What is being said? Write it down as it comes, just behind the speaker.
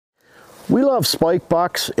We love spike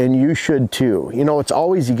bucks, and you should too. You know, it's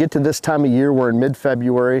always, you get to this time of year, we're in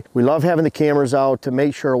mid-February. We love having the cameras out to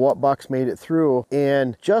make sure what bucks made it through.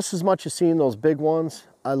 And just as much as seeing those big ones,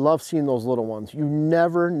 I love seeing those little ones. You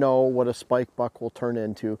never know what a spike buck will turn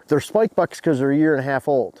into. They're spike bucks because they're 1.5 years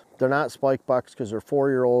old. They're not spike bucks because they're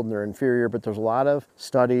 4-year-old and they're inferior, but there's a lot of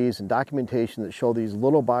studies and documentation that show these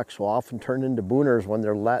little bucks will often turn into booners when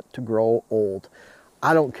they're let to grow old.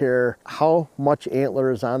 I don't care how much antler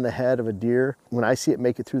is on the head of a deer. When I see it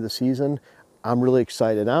make it through the season, I'm really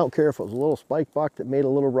excited. I don't care if it was a little spike buck that made a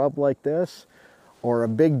little rub like this or a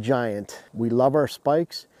big giant. We love our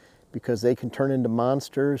spikes because they can turn into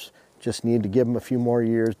monsters. Just need to give them a few more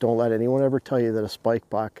years. Don't let anyone ever tell you that a spike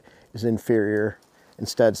buck is inferior.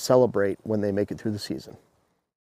 Instead, celebrate when they make it through the season.